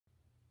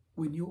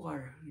When you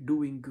are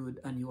doing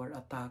good and you are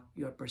attacked,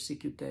 you are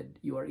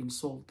persecuted, you are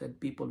insulted,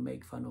 people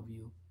make fun of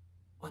you,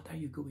 what are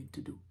you going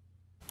to do?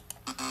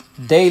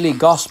 Daily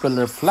Gospel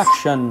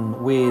Reflection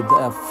with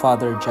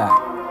Father Jack.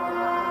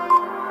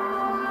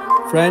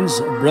 Friends,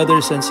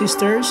 brothers and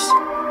sisters,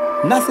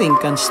 nothing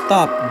can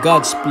stop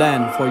God's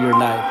plan for your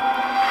life.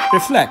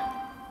 Reflect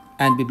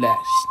and be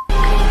blessed.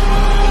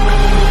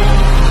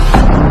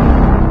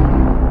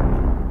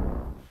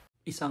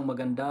 Isang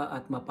maganda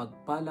at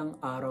mapagpalang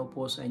araw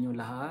po sa inyong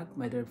lahat,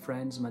 my dear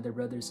friends, my dear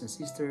brothers and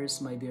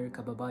sisters, my dear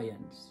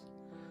kababayans.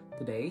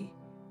 Today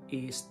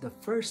is the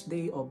first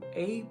day of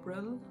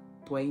April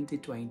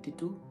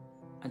 2022,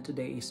 and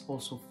today is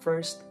also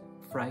first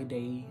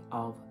Friday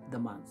of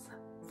the month.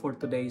 For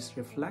today's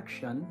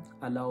reflection,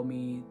 allow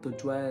me to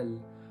dwell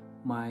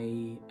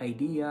my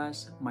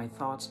ideas, my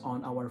thoughts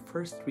on our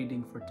first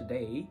reading for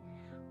today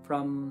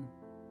from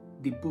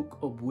the Book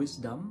of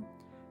Wisdom,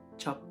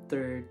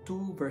 chapter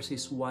 2,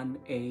 verses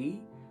 1a,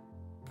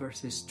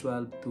 verses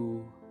 12 to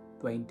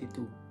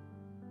 22.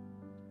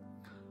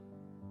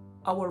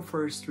 Our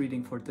first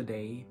reading for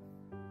today,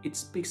 it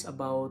speaks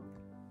about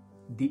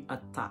the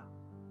attack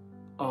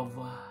of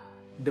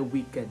the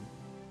wicked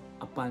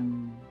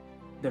upon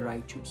the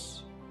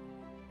righteous.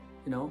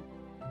 You know,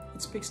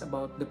 it speaks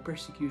about the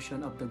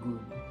persecution of the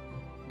good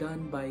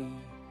done by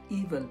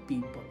evil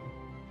people.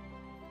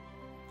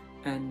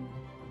 And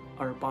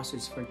our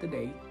passage for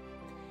today,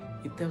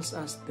 it tells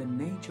us the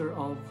nature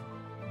of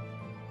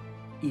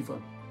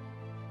evil.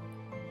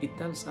 It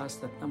tells us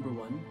that number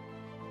one,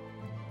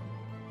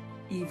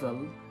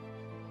 evil,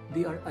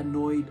 they are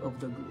annoyed of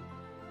the good.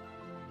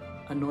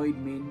 Annoyed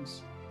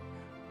means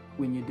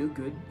when you do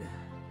good,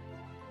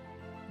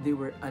 they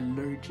were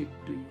allergic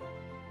to you.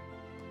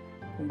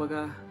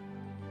 Kumbaga,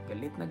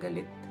 galit na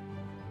galit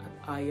at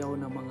ayaw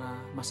na mga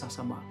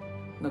masasama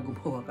na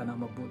gumawa ka ng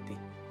mabuti.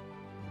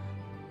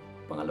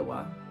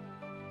 Pangalawa,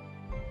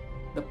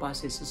 the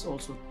passage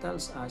also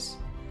tells us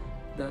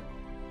that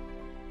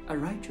a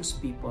righteous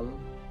people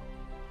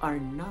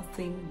are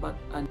nothing but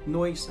a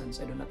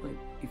nuisance, I do not know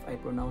if I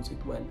pronounce it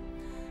well,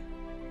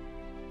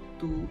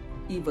 to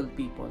evil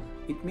people.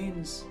 It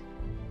means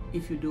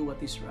if you do what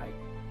is right,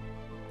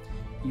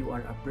 you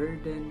are a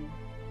burden,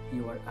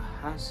 you are a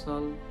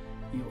hassle,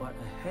 you are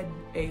a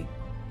headache,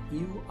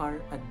 you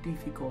are a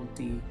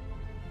difficulty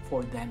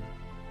for them.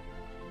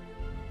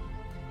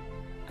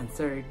 And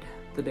third,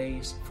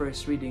 today's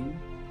first reading,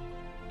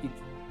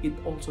 it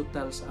also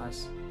tells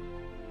us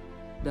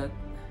that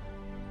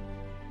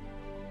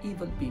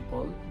evil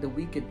people, the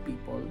wicked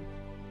people,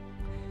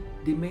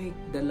 they make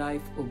the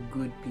life of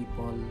good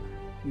people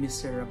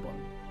miserable.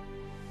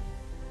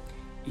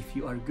 If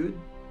you are good,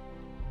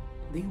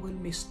 they will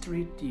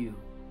mistreat you.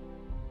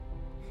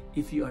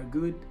 If you are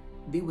good,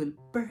 they will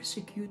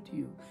persecute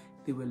you.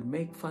 They will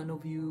make fun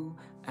of you,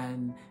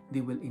 and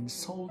they will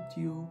insult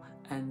you,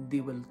 and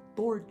they will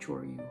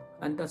torture you.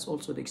 And that's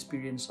also the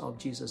experience of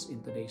Jesus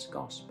in today's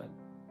gospel.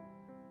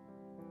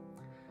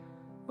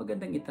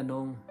 Magandang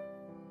itanong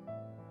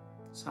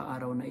sa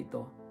araw na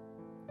ito,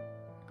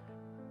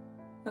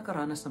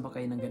 nakaranas na ba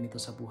kayo ng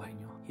ganito sa buhay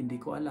nyo? Hindi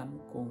ko alam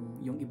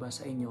kung yung iba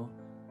sa inyo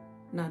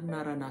na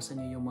naranasan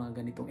nyo yung mga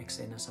ganitong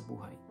eksena sa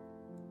buhay.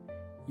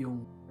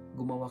 Yung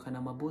gumawa ka na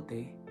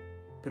mabuti,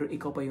 pero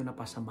ikaw pa yung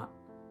napasama.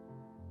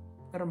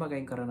 Meron ba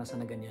kayong karanasan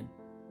na ganyan?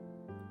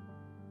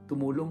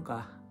 Tumulong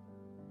ka,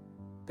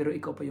 pero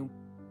ikaw pa yung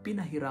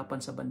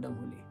pinahirapan sa bandang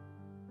huli.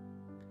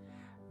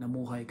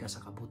 Namuhay ka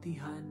sa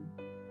kabutihan,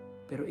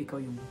 pero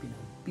ikaw yung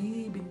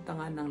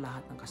pinagbibintangan ng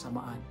lahat ng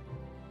kasamaan.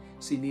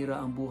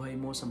 Sinira ang buhay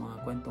mo sa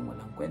mga kwentong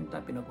walang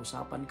kwenta,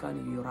 pinag-usapan ka,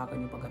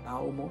 niliyurakan yung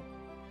pagkatao mo,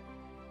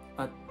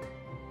 at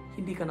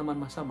hindi ka naman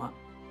masama,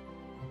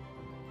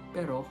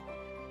 pero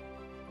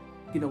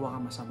ginawa ka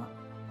masama.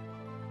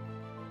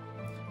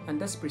 And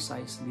that's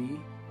precisely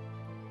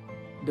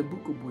the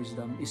Book of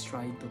Wisdom is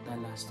trying to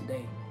tell us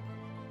today.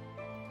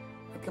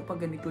 At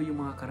kapag ganito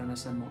yung mga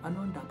karanasan mo,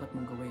 ano ang dapat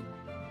mong gawin?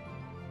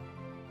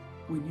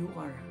 When you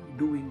are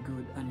doing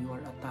good and you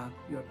are attacked,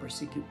 you are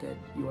persecuted,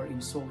 you are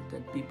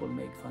insulted, people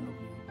make fun of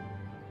you,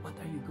 what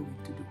are you going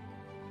to do?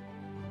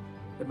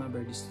 Remember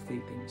these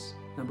three things.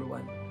 Number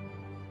one,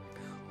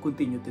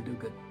 continue to do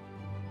good.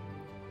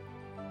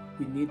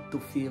 We need to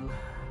fill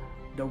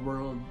the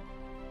world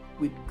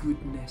with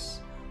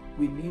goodness.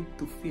 We need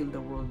to fill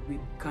the world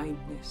with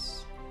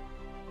kindness.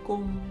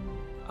 Kung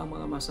ang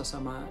mga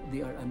masasama,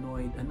 they are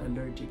annoyed and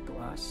allergic to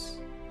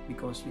us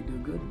because we do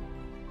good,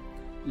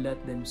 let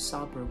them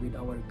suffer with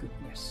our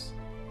goodness.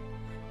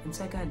 And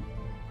second,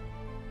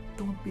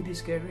 don't be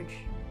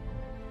discouraged.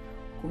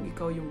 Kung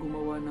ikaw yung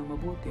gumawa ng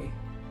mabuti,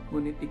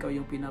 ngunit ikaw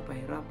yung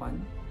pinapahirapan,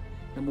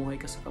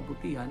 namuhay ka sa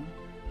kabutihan,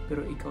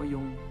 pero ikaw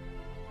yung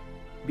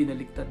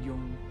binaliktad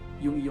yung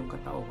iyong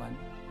katauhan,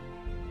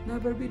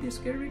 never be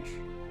discouraged.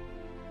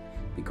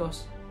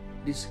 Because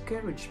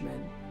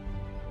discouragement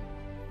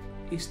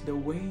is the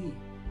way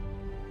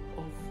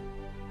of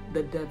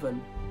the devil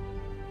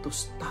to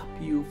stop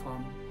you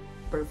from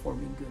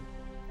performing good.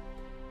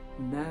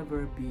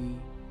 Never be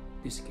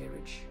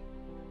discouraged.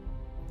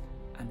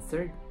 And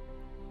third,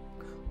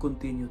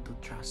 continue to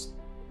trust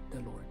the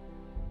Lord.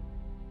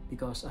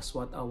 Because as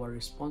what our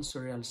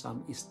responsorial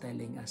psalm is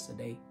telling us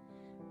today,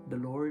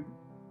 the Lord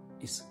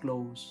is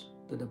close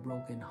to the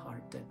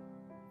brokenhearted.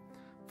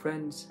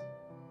 Friends,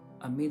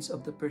 amidst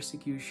of the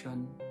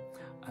persecution,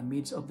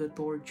 amidst of the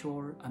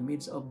torture,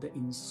 amidst of the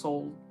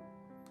insult,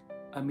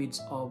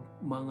 amidst of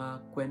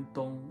mga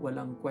kwentong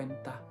walang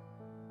kwenta,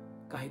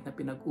 kahit na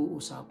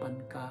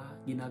pinag-uusapan ka,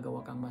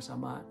 ginagawa kang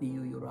masama,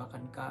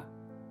 niyuyurakan ka,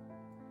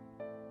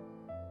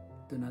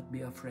 do not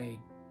be afraid.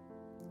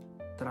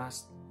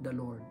 Trust the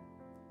Lord.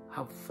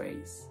 Have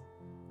faith.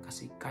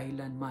 Kasi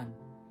kailanman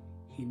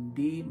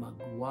hindi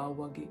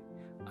magwawagi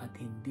at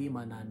hindi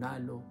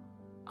mananalo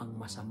ang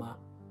masama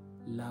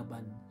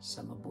laban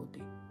sa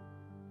mabuti.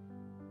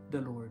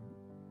 The Lord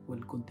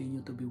will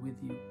continue to be with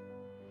you,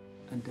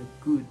 and the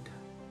good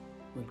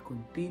will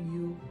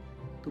continue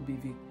to be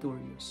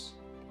victorious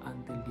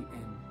until the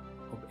end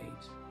of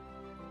age.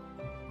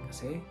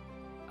 Kasi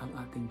ang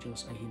ating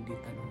Diyos ay hindi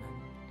talunan.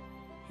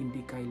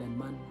 Hindi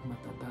kailanman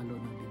matatalo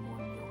ng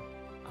demonyo